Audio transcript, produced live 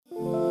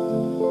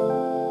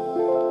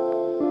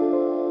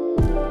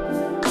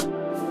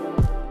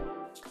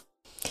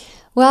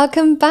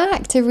Welcome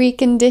back to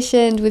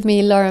Reconditioned with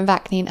me, Lauren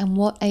Vaknin, and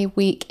what a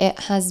week it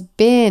has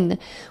been.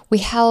 We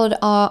held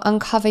our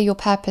Uncover Your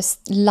Purpose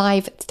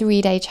live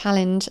 3-day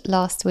challenge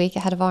last week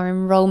ahead of our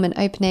enrollment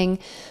opening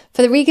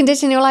for the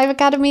Recondition Your Life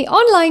Academy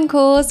online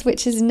course,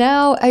 which is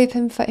now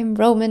open for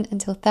enrollment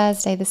until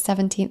Thursday, the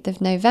 17th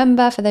of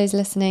November. For those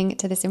listening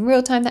to this in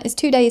real time, that is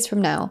 2 days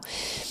from now.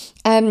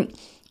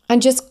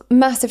 And just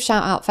massive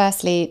shout out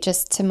firstly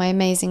just to my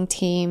amazing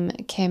team,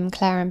 Kim,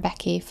 Claire and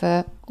Becky,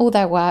 for all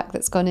their work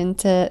that's gone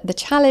into the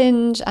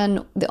challenge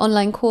and the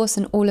online course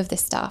and all of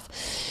this stuff.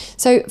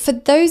 So for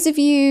those of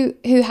you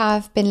who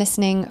have been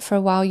listening for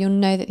a while, you'll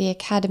know that the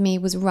Academy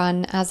was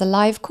run as a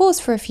live course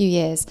for a few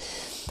years.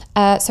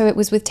 So it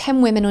was with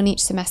 10 women on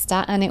each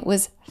semester and it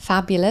was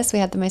fabulous. We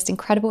had the most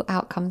incredible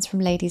outcomes from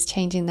ladies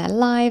changing their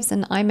lives,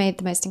 and I made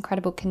the most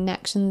incredible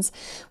connections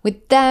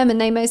with them,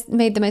 and they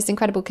made the most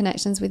incredible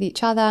connections with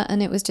each other,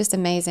 and it was just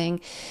amazing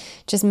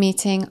just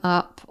meeting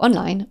up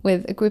online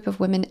with a group of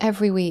women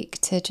every week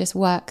to just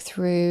work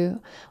through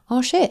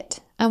our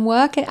shit and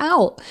work it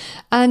out.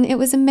 And it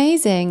was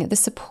amazing. The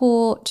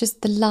support,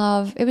 just the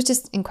love, it was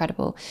just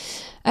incredible.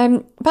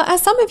 But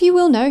as some of you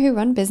will know who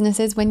run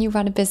businesses, when you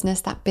run a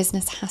business, that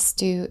business has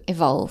to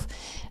evolve.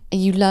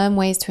 You learn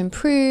ways to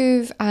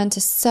improve and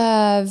to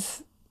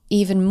serve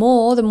even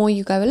more the more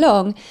you go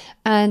along.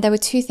 And there were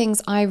two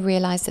things I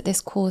realized that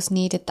this course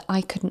needed that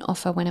I couldn't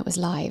offer when it was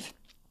live.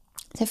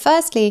 So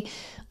firstly,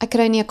 I could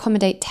only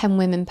accommodate 10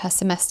 women per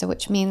semester,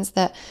 which means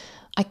that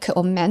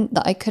meant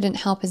that I couldn't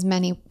help as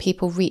many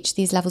people reach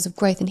these levels of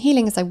growth and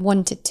healing as I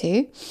wanted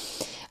to.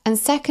 And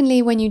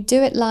secondly, when you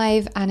do it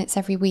live and it's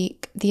every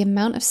week, the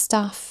amount of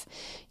stuff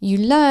you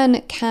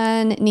learn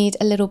can need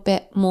a little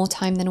bit more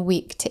time than a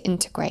week to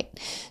integrate.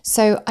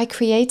 So I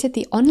created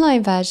the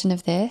online version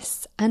of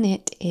this and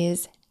it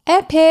is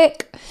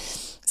epic.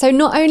 So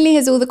not only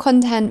has all the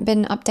content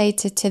been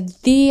updated to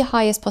the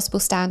highest possible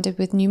standard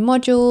with new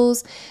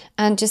modules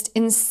and just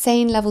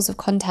insane levels of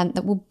content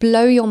that will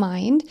blow your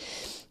mind,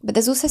 but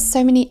there's also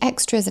so many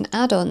extras and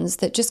add-ons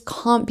that just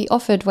can't be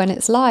offered when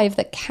it's live,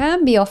 that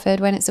can be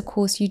offered when it's a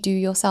course you do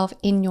yourself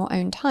in your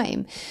own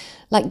time,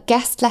 like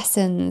guest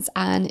lessons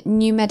and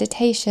new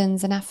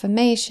meditations and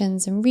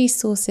affirmations and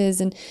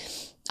resources and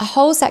a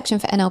whole section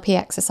for NLP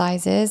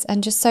exercises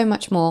and just so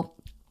much more.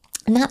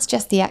 And that's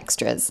just the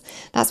extras.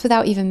 That's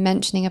without even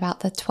mentioning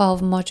about the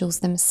 12 modules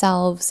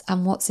themselves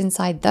and what's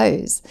inside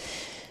those.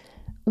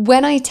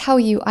 When I tell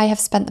you I have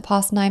spent the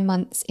past 9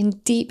 months in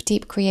deep,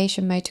 deep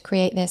creation mode to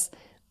create this,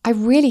 I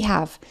really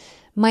have.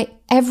 My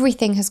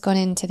everything has gone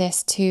into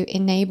this to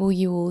enable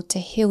you all to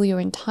heal your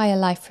entire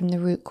life from the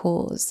root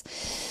cause.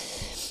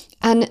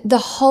 And the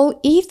whole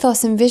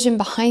ethos and vision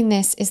behind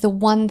this is the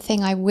one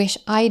thing I wish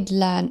I'd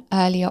learned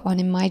earlier on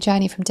in my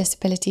journey from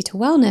disability to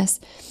wellness.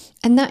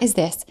 And that is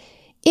this: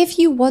 if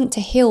you want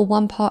to heal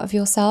one part of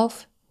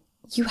yourself,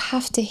 you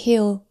have to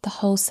heal the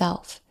whole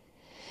self.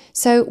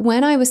 So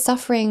when I was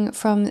suffering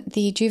from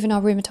the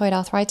juvenile rheumatoid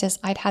arthritis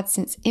I'd had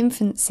since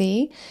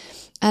infancy,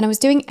 and I was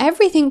doing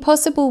everything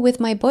possible with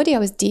my body. I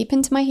was deep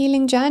into my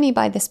healing journey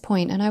by this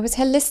point, and I was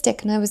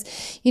holistic and I was,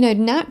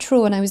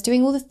 natural, and I was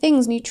doing all the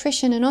things,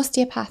 nutrition and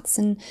osteopaths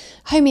and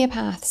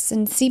homeopaths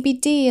and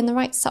CBD and the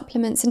right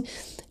supplements and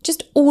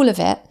just all of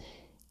it.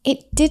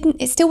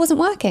 It still wasn't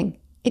working.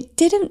 It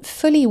didn't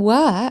fully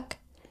work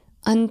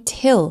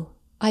until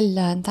I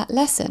learned that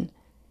lesson.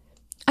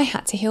 I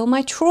had to heal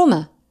my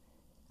trauma.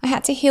 I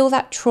had to heal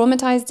that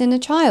traumatized inner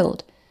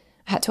child.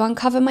 I had to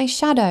uncover my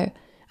shadow.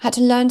 I had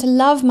to learn to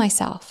love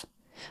myself.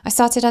 I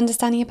started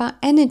understanding about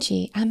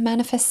energy and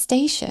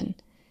manifestation.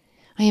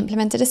 I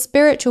implemented a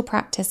spiritual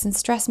practice and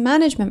stress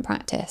management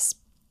practice.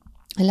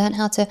 I learned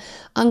how to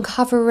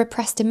uncover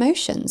repressed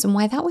emotions and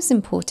why that was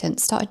important.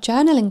 Start a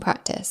journaling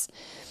practice.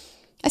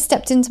 I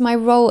stepped into my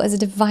role as a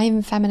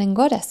divine feminine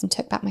goddess and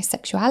took back my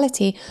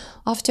sexuality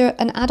after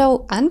an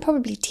adult and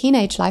probably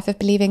teenage life of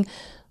believing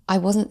I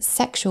wasn't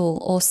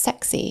sexual or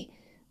sexy.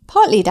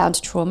 Partly down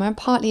to trauma and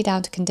partly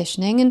down to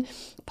conditioning and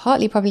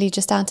partly probably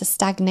just down to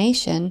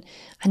stagnation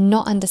and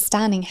not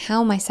understanding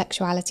how my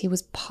sexuality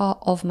was part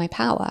of my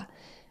power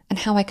and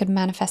how I could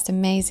manifest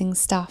amazing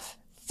stuff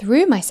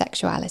through my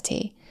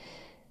sexuality.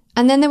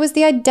 And then there was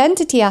the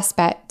identity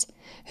aspect,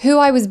 who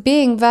I was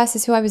being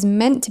versus who I was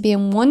meant to be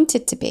and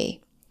wanted to be.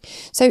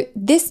 So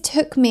this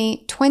took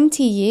me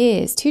 20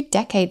 years, 2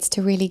 decades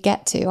to really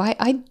get to.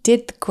 I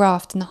did the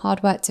graft and the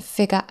hard work to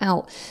figure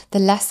out the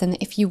lesson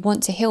that if you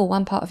want to heal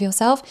one part of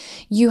yourself,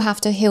 you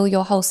have to heal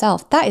your whole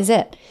self. That is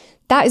it.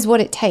 That is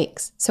what it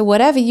takes. So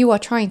whatever you are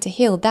trying to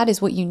heal, that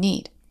is what you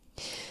need.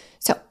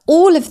 So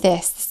all of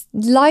this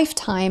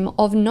lifetime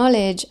of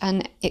knowledge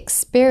and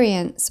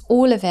experience,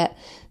 all of it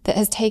that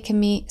has taken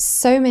me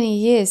so many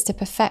years to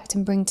perfect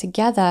and bring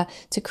together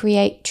to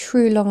create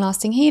true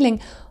long-lasting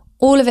healing,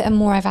 all of it and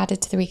more I've added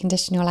to the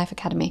Recondition Your Life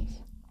Academy.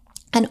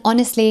 And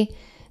honestly,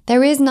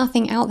 there is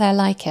nothing out there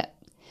like it.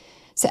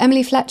 So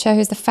Emily Fletcher,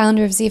 who's the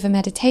founder of Ziva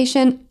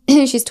Meditation,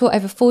 she's taught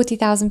over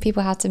 40,000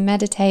 people how to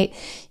meditate.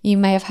 You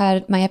may have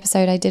heard my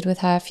episode I did with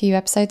her a few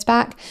episodes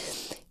back.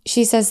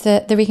 she says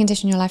that the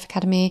Recondition Your Life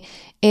Academy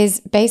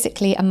is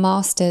basically a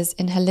master's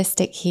in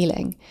holistic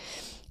healing.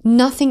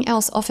 Nothing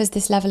else offers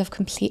this level of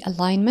complete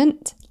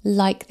alignment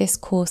like this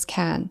course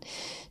can.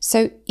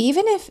 So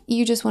even if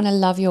you just want to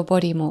love your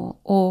body more,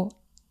 or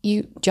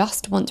you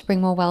just want to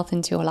bring more wealth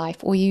into your life,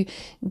 or you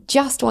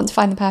just want to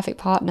find the perfect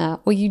partner,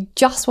 or you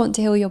just want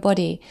to heal your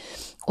body,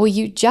 or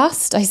you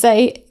just, I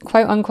say,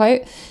 quote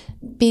unquote,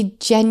 be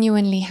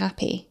genuinely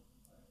happy,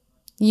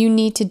 you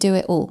need to do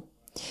it all.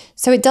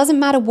 So it doesn't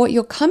matter what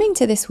you're coming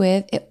to this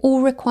with, it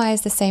all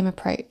requires the same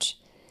approach.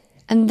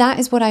 And that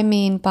is what I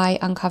mean by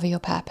uncover your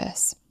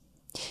purpose.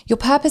 Your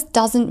purpose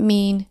doesn't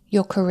mean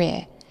your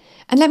career.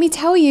 And let me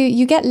tell you,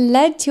 you get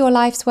led to your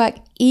life's work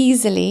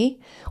easily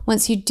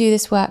once you do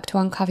this work to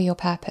uncover your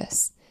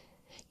purpose.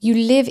 You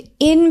live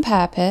in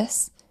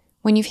purpose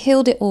when you've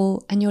healed it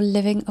all and you're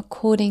living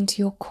according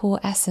to your core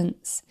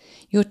essence,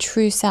 your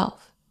true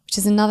self, which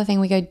is another thing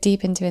we go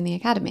deep into in the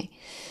academy.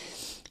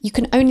 You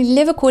can only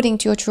live according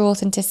to your true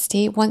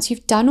authenticity once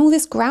you've done all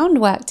this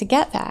groundwork to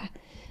get there.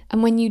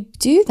 And when you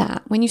do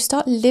that, when you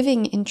start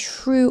living in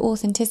true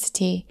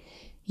authenticity,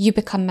 you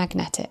become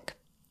magnetic,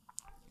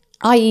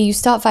 i.e. you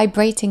start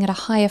vibrating at a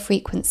higher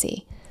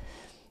frequency.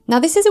 Now,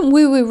 this isn't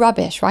woo-woo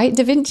rubbish, right?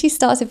 Da Vinci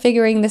started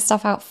figuring this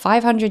stuff out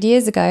 500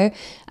 years ago,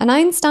 and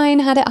Einstein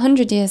had it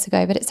 100 years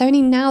ago, but it's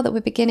only now that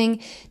we're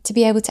beginning to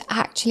be able to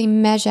actually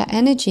measure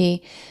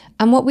energy.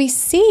 And what we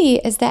see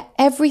is that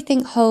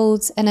everything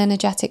holds an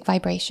energetic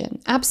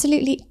vibration,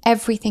 absolutely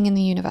everything in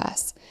the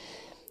universe.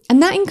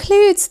 And that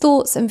includes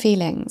thoughts and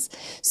feelings.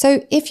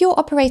 So if you're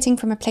operating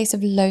from a place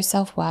of low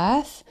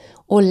self-worth,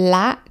 or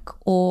lack,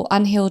 or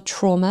unhealed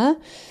trauma,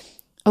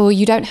 or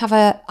you don't have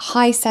a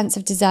high sense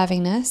of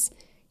deservingness,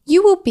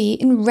 you will be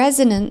in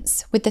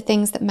resonance with the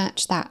things that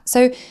match that.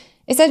 So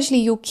essentially,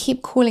 you'll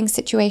keep calling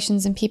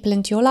situations and people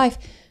into your life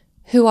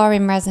who are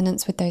in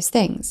resonance with those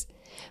things.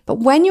 But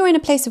when you're in a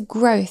place of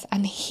growth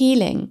and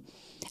healing,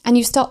 and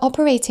you start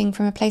operating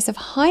from a place of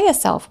higher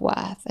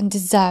self-worth and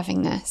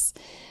deservingness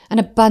and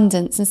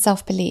abundance and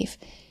self-belief,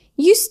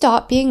 you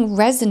start being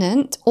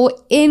resonant or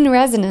in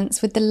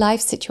resonance with the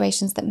life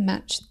situations that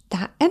match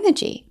that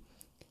energy.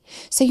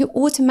 So you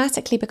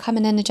automatically become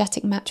an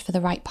energetic match for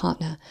the right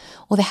partner,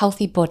 or the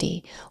healthy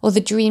body, or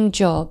the dream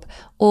job,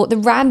 or the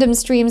random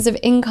streams of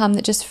income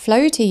that just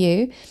flow to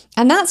you.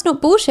 And that's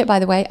not bullshit, by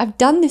the way. I've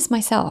done this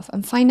myself,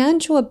 and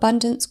financial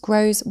abundance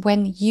grows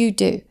when you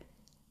do.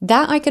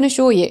 That I can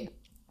assure you.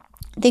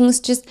 Things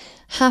just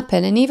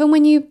happen. And even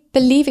when you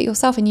believe it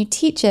yourself and you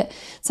teach it,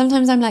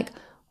 sometimes I'm like,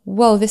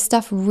 whoa, this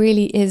stuff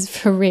really is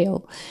for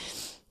real.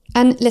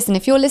 And listen,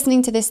 if you're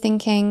listening to this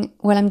thinking,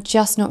 well, I'm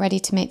just not ready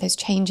to make those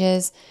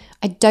changes,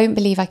 I don't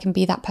believe I can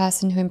be that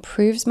person who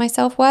improves my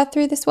self-worth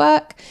through this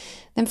work,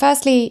 then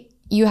firstly,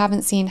 you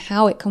haven't seen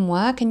how it can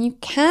work, and you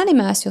can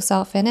immerse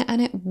yourself in it,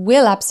 and it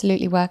will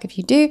absolutely work if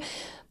you do.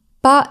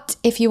 But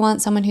if you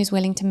aren't someone who's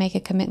willing to make a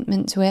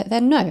commitment to it,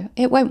 then no,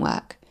 it won't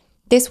work.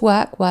 This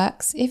work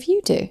works if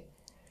you do.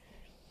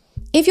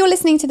 If you're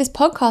listening to this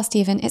podcast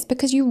even, it's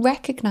because you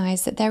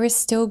recognize that there is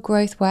still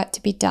growth work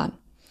to be done.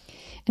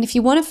 And if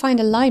you want to find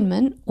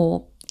alignment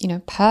or,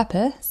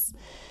 purpose,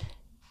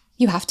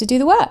 you have to do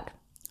the work.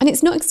 And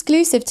it's not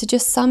exclusive to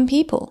just some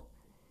people.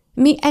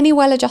 Meet any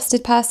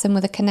well-adjusted person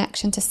with a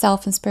connection to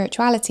self and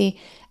spirituality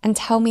and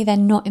tell me they're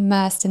not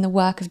immersed in the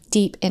work of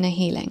deep inner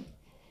healing.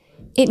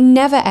 It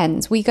never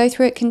ends. We go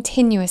through it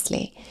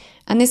continuously.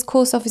 And this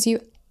course offers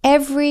you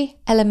every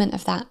element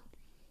of that.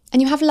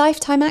 And you have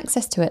lifetime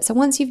access to it. So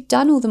once you've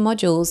done all the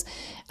modules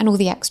and all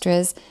the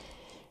extras,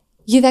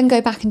 you then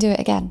go back and do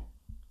it again.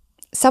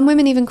 Some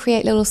women even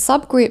create little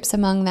subgroups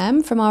among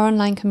them from our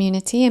online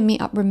community and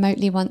meet up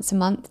remotely once a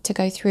month to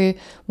go through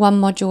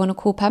one module on a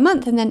call per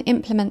month and then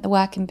implement the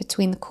work in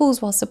between the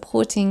calls while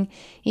supporting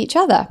each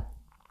other.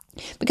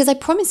 Because I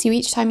promise you,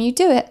 each time you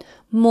do it,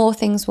 more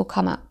things will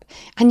come up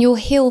and you'll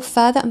heal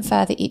further and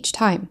further each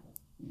time.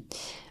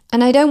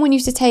 And I don't want you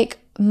to take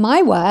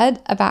my word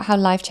about how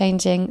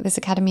life-changing this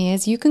academy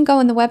is. You can go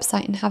on the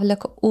website and have a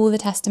look at all the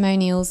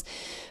testimonials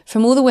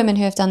from all the women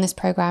who have done this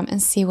program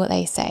and see what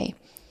they say.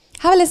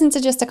 Have a listen to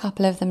just a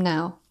couple of them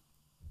now.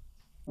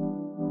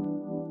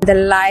 The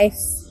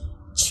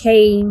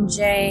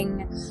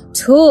life-changing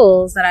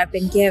tools that I've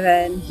been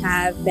given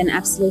have been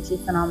absolutely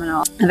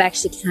phenomenal. I've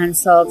actually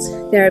cancelled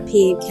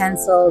therapy,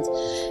 cancelled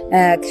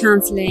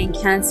counselling,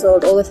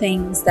 cancelled all the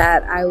things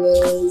that I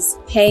was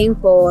paying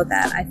for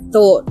that I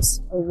thought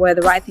were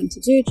the right thing to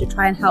do to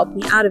try and help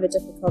me out of a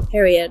difficult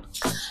period.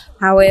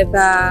 However,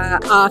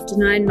 after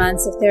 9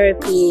 months of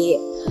therapy,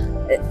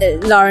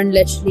 Lauren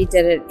literally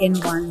did it in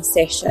one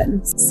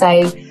session.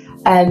 So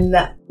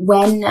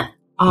when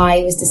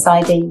I was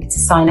deciding to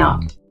sign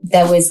up,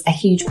 there was a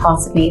huge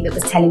part of me that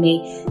was telling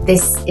me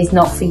this is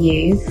not for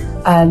you,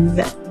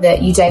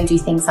 that you don't do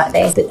things like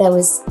this. But there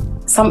was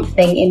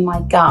something in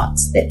my gut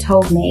that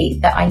told me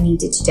that I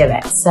needed to do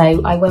it.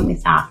 So I went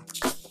with that.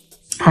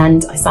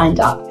 and I signed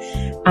up.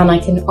 And I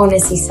can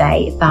honestly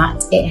say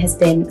that it has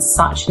been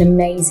such an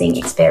amazing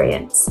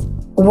experience.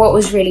 What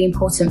was really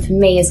important for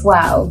me as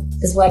well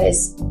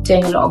as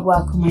doing a lot of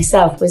work on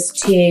myself, was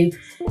to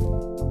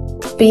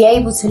be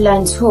able to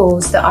learn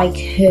tools that I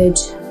could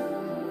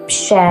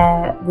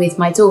share with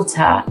my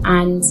daughter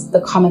and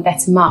become a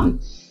better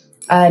mum.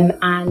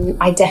 And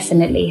I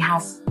definitely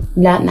have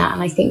learnt that,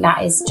 and I think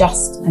that is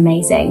just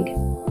amazing.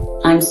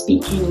 I'm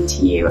speaking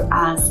to you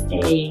as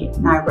a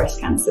now breast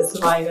cancer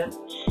survivor.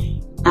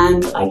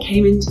 And I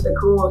came into the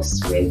course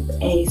with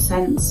a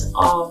sense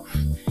of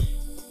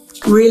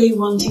really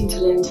wanting to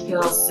learn to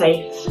feel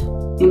safe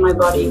in my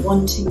body,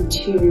 wanting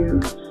to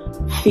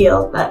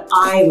feel that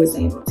I was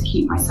able to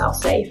keep myself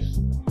safe,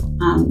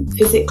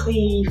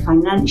 physically,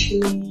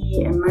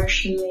 financially,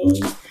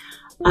 emotionally,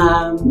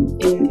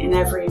 in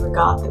every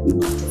regard that we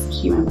need as a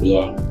human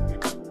being.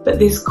 But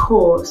this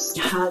course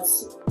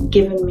has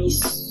given me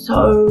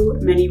so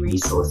many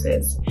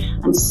resources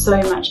and so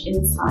much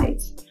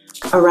insight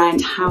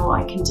around how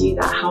I can do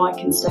that, how I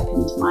can step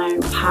into my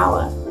own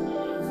power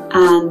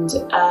and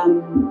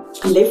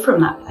live from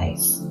that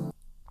place.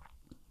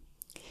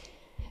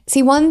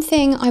 See, one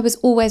thing I was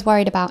always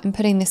worried about in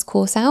putting this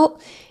course out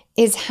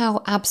is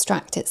how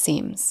abstract it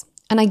seems.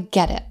 And I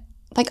get it.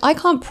 Like, I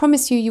can't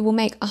promise you will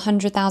make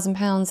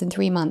 £100,000 in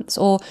 3 months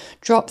or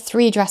drop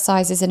 3 dress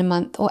sizes in a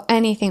month or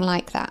anything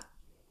like that.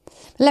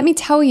 But let me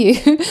tell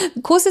you,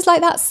 courses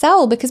like that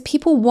sell because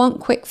people want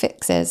quick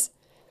fixes.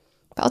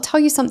 But I'll tell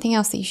you something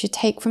else that you should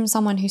take from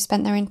someone who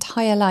spent their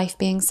entire life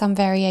being some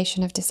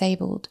variation of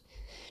disabled,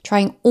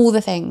 trying all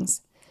the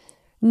things.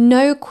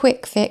 No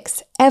quick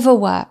fix ever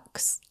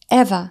works,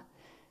 ever.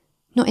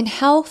 Not in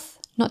health,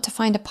 not to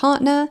find a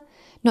partner,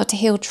 not to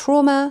heal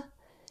trauma,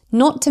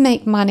 not to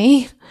make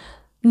money,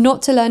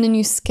 not to learn a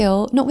new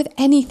skill, not with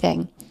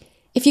anything.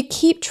 If you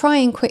keep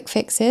trying quick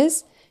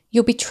fixes,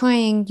 you'll be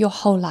trying your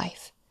whole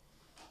life.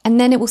 And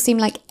then it will seem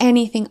like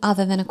anything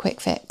other than a quick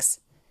fix.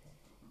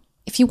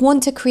 If you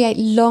want to create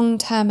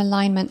long-term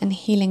alignment and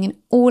healing in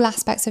all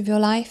aspects of your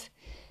life,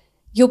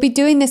 you'll be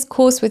doing this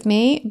course with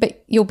me,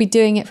 but you'll be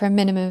doing it for a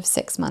minimum of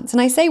 6 months.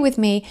 And I say with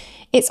me,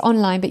 it's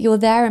online, but you're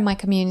there in my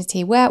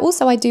community, where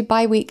also I do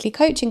bi-weekly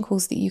coaching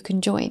calls that you can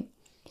join.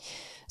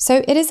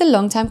 So it is a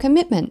long-term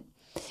commitment.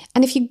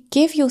 And if you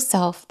give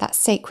yourself that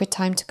sacred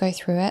time to go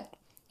through it,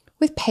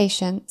 with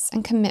patience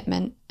and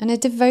commitment and a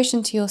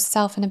devotion to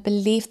yourself and a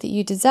belief that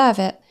you deserve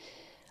it,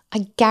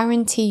 I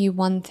guarantee you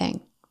one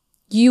thing.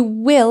 You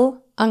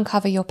will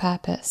uncover your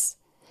purpose,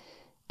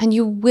 and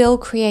you will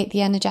create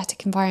the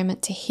energetic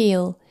environment to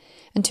heal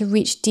and to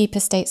reach deeper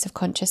states of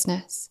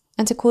consciousness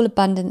and to call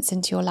abundance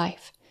into your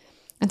life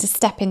and to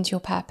step into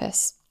your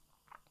purpose.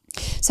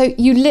 So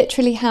you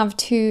literally have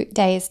 2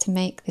 days to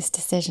make this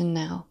decision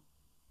now.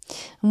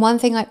 And one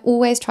thing I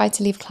always try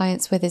to leave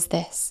clients with is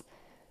this.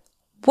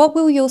 What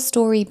will your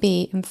story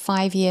be in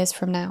 5 years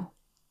from now?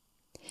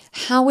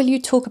 How will you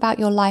talk about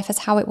your life as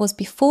how it was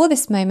before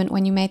this moment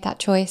when you made that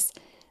choice,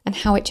 and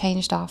how it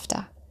changed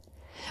after?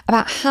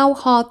 About how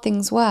hard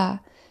things were,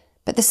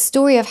 but the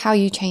story of how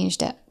you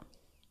changed it.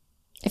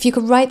 If you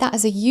could write that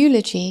as a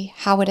eulogy,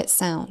 how would it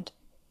sound?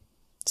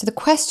 So the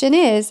question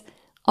is,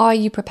 are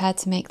you prepared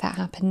to make that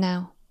happen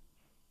now?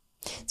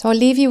 So I'll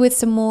leave you with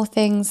some more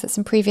things that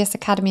some previous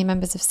Academy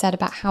members have said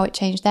about how it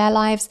changed their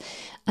lives,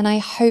 and I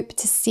hope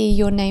to see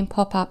your name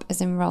pop up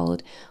as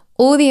enrolled.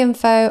 All the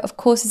info, of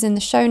course, is in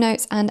the show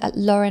notes and at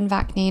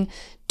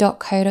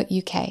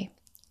laurenvakneen.co.uk.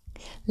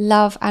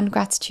 Love and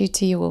gratitude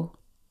to you all.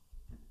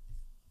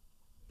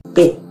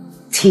 It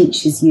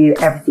teaches you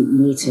everything you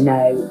need to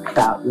know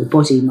about your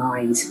body,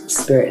 mind,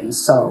 spirit and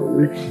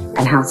soul,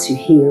 and how to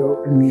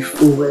heal and move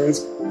forward,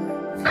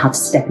 how to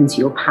step into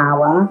your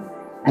power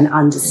and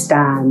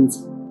understand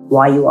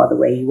why you are the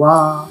way you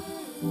are,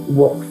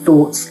 what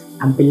thoughts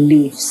and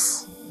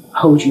beliefs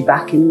hold you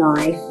back in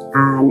life,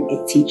 and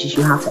it teaches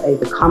you how to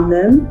overcome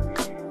them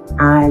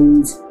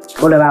and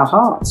follow our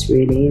hearts,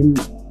 really, and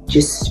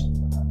just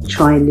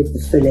try and live the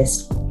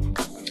fullest,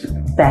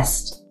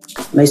 best,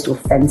 most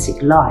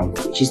authentic life,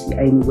 which is the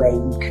only way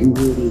you can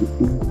really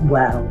be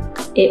well.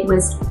 It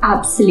was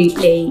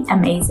absolutely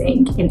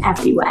amazing in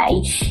every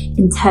way,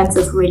 in terms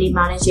of really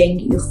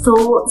managing your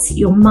thoughts,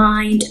 your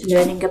mind,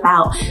 learning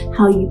about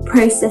how you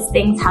process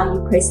things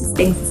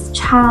as a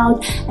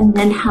child, and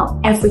then how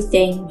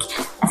everything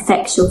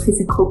affects your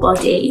physical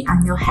body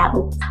and your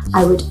health.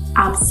 I would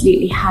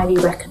absolutely highly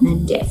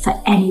recommend it for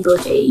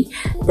anybody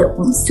that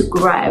wants to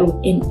grow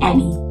in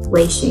any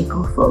way, shape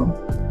or form.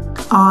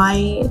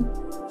 I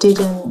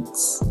didn't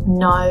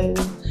know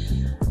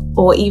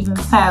or even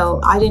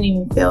I didn't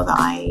even feel that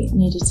I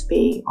needed to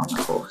be on the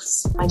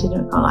course. I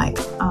didn't feel like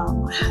I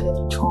had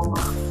any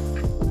trauma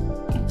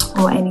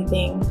or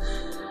anything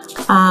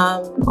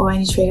or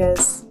any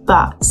triggers,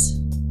 but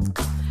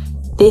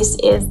this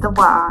is the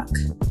work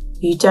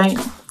you don't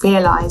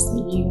realise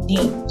that you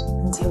need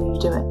until you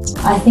do it.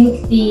 I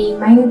think the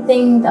main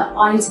thing that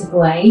I took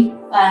away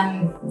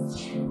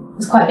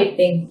was quite a big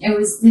thing. It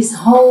was this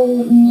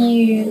whole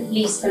new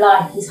lease for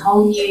life, this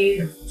whole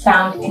new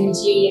found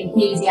energy,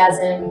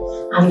 enthusiasm,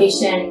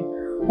 ambition,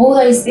 all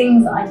those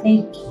things that I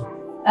think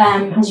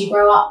as you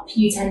grow up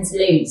you tend to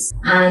lose.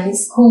 And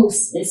this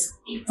course, it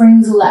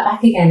brings all that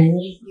back again,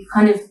 and you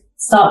kind of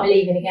start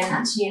believing again,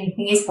 actually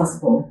anything is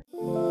possible.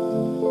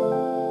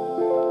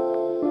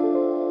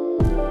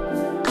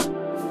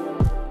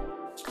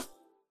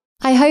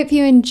 I hope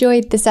you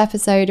enjoyed this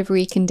episode of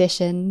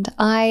Reconditioned.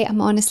 I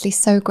am honestly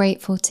so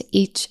grateful to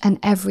each and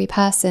every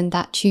person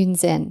that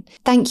tunes in.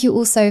 Thank you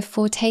also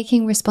for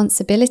taking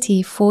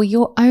responsibility for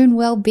your own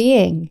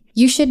well-being.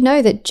 You should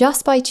know that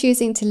just by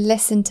choosing to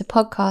listen to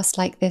podcasts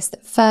like this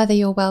that further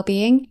your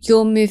well-being,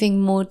 you're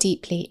moving more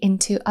deeply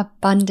into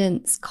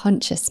abundance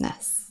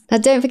consciousness. Now,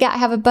 don't forget, I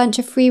have a bunch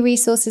of free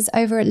resources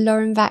over at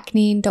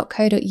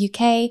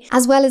laurenvakneen.co.uk,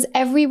 as well as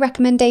every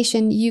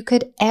recommendation you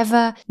could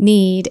ever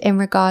need in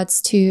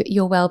regards to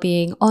your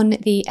well-being on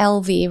the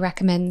LV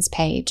Recommends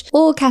page,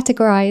 all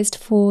categorized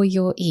for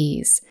your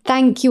ease.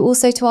 Thank you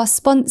also to our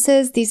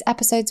sponsors. These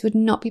episodes would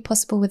not be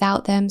possible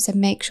without them, so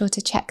make sure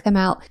to check them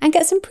out and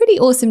get some pretty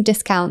awesome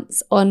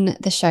discounts on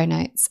the show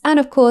notes. And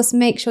of course,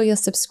 make sure you're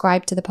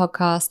subscribed to the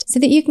podcast so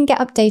that you can get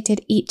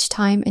updated each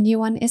time a new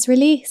one is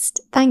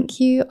released.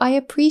 Thank you. I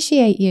appreciate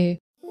you.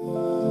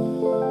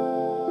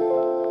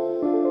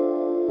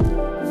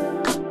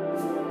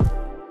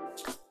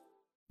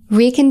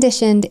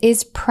 Reconditioned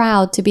is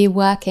proud to be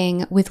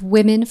working with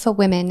Women for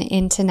Women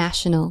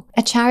International,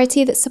 a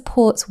charity that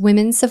supports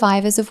women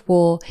survivors of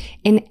war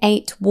in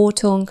 8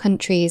 war-torn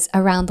countries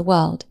around the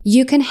world.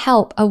 You can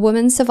help a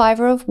woman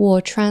survivor of war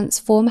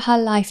transform her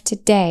life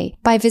today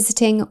by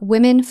visiting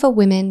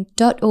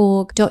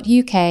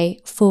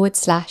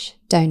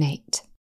womenforwomen.org.uk/donate.